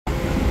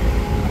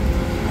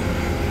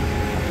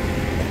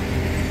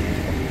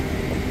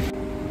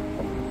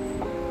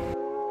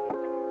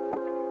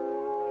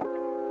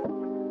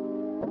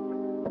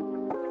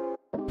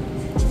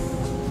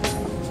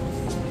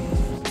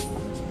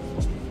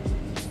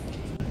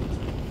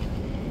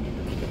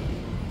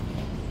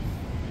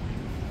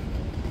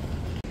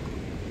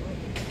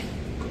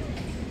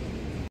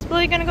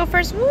Chloe gonna go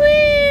first. Woo!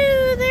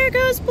 There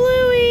goes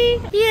Bluey.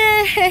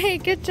 Yay!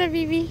 Good job,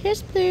 Evie.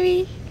 Here's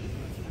Bluey.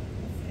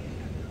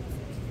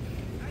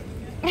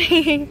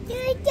 Yeah,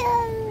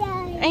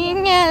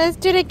 let's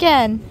do it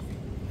again.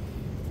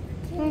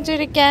 Let's do it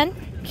again.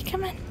 Okay,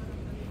 come on.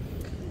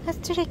 Let's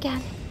do it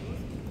again.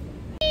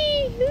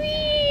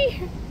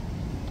 Whee!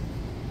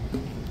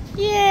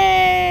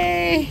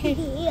 Yay!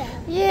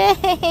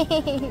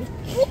 Yay!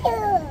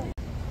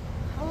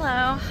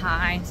 Hello,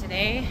 hi.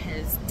 Today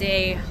is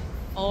day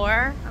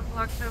 4 of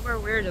October.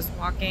 We're just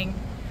walking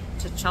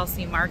to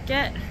Chelsea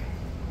Market.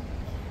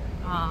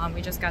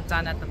 We just got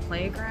done at the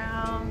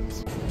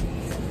playground.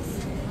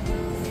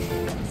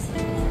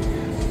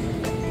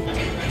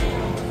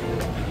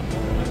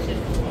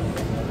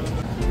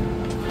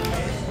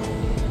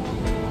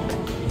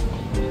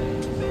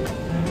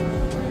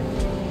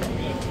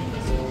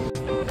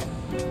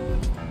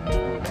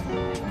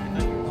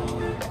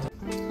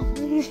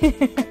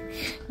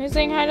 You're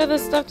saying hi to the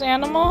stuffed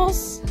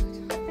animals?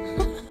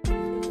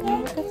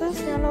 Look at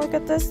this. You wanna look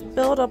at this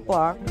build-up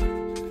block?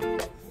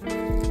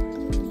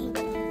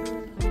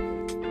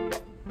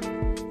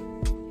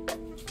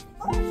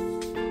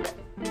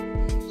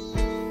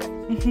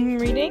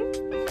 Reading?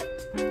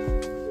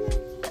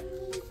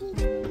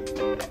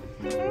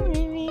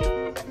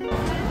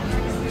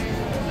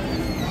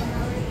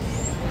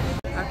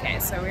 Okay,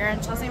 so we're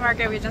in Chelsea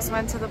Market. We just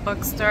went to the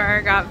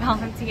bookstore, got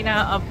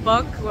Valentina a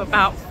book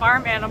about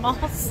farm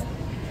animals.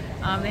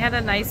 They had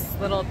a nice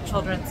little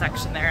children's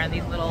section there and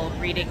these little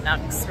reading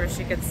nooks where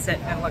she could sit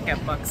and look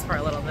at books for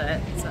a little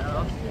bit,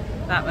 so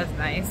that was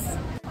nice.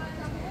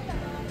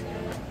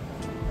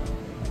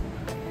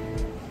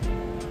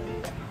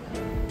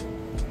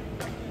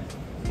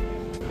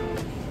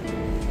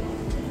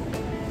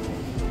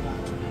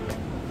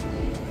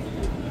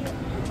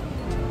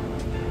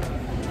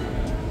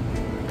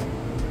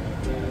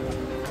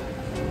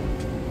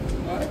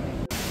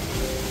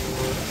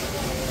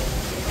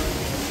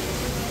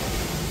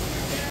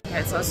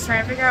 Okay, so let's try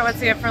and figure out what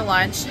to get for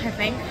lunch. I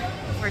think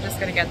we're just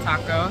gonna get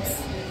tacos.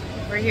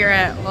 We're here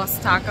at Los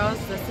Tacos.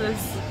 This is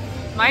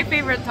my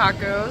favorite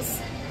tacos.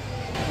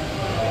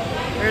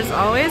 There's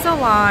always a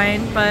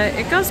line, but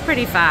it goes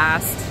pretty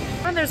fast.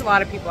 When there's a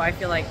lot of people, I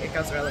feel like it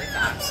goes really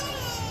fast.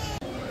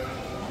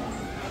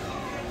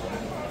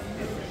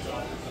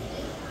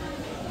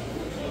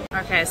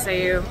 Okay, so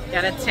you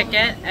get a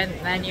ticket and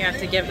then you have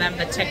to give them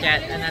the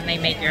ticket and then they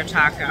make your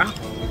taco.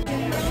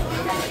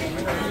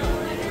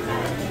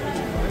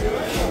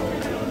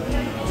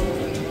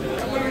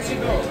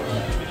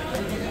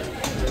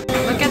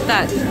 Look at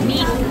that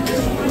meat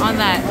on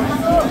that.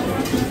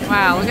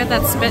 Wow, look at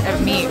that spit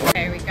of meat.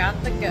 Okay, we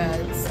got the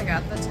goods. I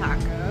got the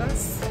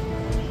tacos.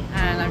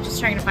 And I'm just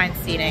trying to find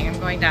seating. I'm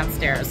going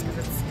downstairs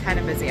because it's kind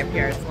of busy up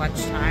here. It's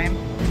lunchtime.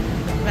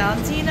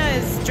 Valentina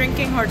is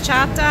drinking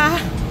horchata.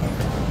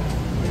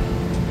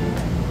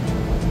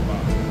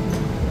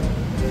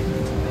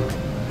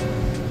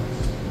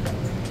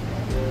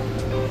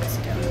 Let's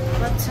get the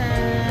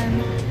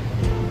button.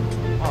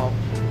 Oh.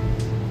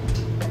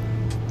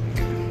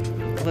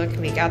 Look,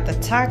 we got the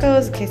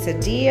tacos,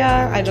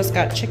 quesadilla. I just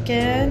got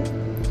chicken.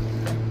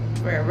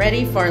 We're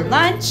ready for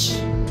lunch.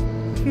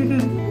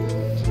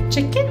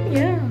 Chicken,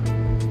 yeah.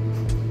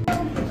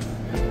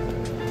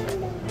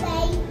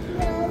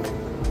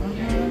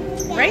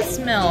 Rice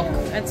milk.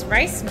 It's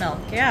rice milk,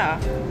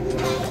 yeah.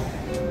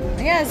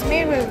 Yeah, it's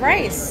made with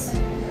rice.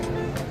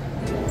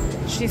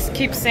 She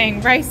keeps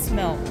saying rice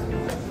milk.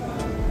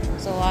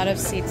 There's a lot of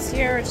seats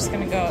here. We're just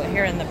gonna go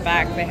here in the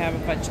back. They have a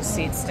bunch of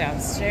seats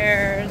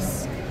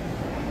downstairs.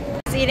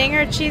 She's eating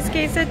her cheese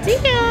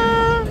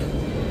quesadilla.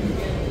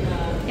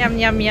 Yum,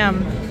 yum,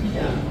 yum.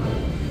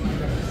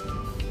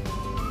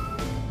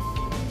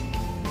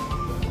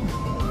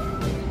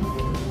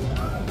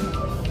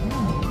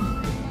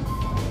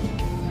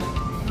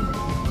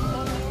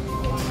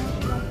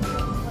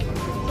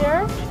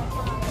 Here?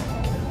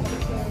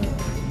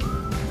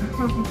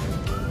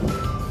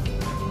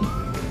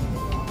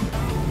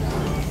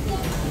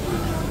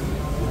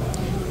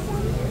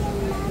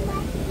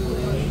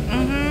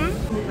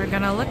 We're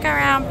gonna look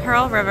around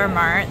Pearl River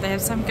Mart. They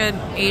have some good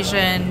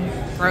Asian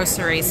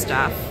grocery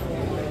stuff.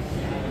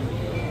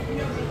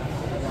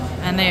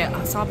 And they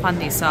saw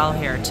pandesal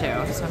here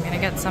too. So I'm gonna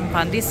get some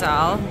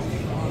pandesal.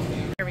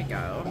 Here we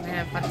go. They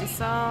have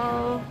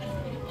pandesal.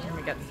 Here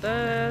we get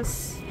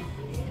this.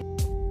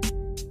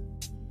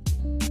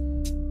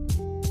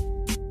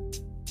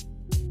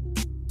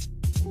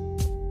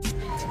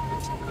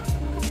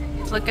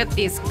 Look at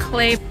these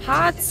clay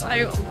pots.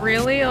 I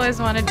really always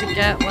wanted to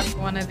get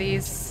one of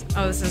these.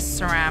 Oh, this is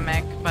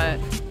ceramic, but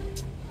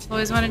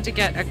always wanted to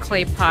get a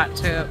clay pot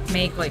to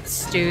make like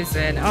stews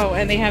in. Oh,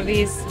 and they have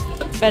these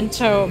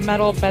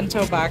metal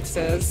bento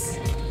boxes.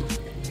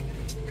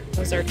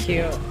 Those are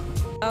cute.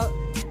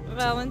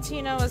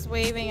 Valentina was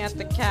waving at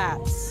the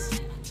cats.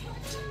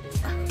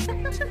 Oh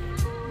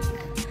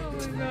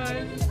my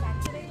god.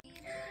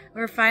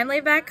 We're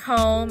finally back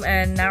home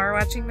and now we're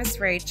watching Miss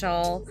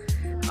Rachel.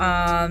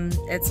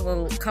 It's a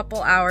little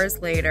couple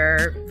hours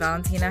later.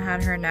 Valentina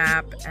had her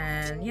nap,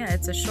 and yeah,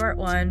 it's a short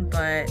one,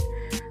 but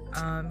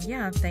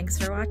yeah, thanks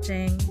for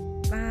watching.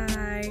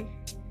 Bye.